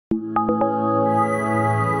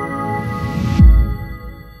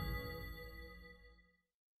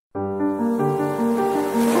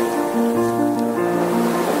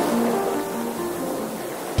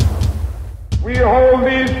We hold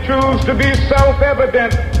these truths to be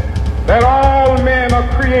self-evident, that all men are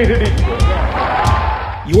created equal.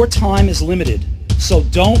 Your time is limited, so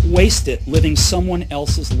don't waste it living someone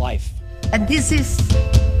else's life. And this is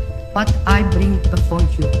what I bring before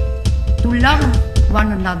you, to love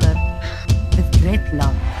one another with great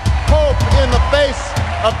love. Hope in the face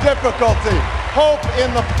of difficulty, hope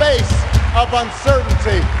in the face of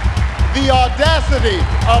uncertainty, the audacity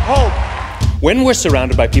of hope. When we're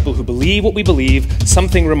surrounded by people who believe what we believe,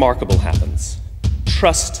 something remarkable happens.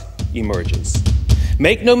 Trust emerges.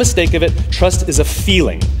 Make no mistake of it, trust is a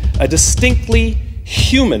feeling, a distinctly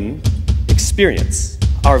human experience.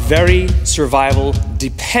 Our very survival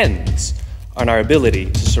depends on our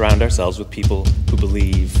ability to surround ourselves with people who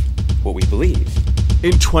believe what we believe.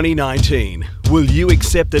 In 2019, will you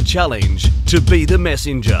accept the challenge to be the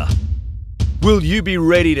messenger? Will you be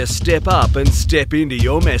ready to step up and step into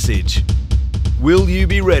your message? Will you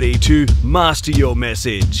be ready to master your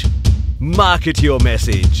message, market your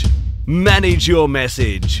message, manage your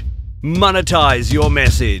message, monetize your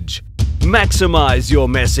message, maximize your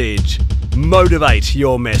message, motivate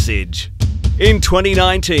your message? In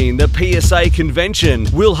 2019, the PSA convention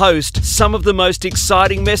will host some of the most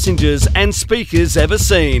exciting messengers and speakers ever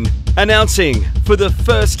seen. Announcing, for the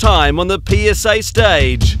first time on the PSA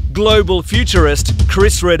stage, global futurist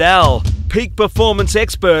Chris Riddell, peak performance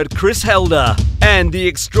expert Chris Helder, and the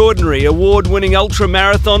extraordinary award-winning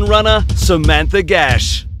ultramarathon runner Samantha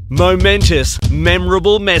Gash. Momentous,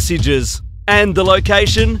 memorable messages. And the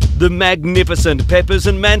location? The magnificent Peppers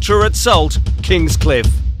and Mantra at Salt, Kingscliff.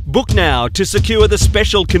 Book now to secure the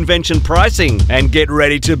special convention pricing and get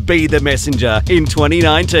ready to be the messenger in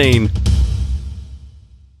 2019.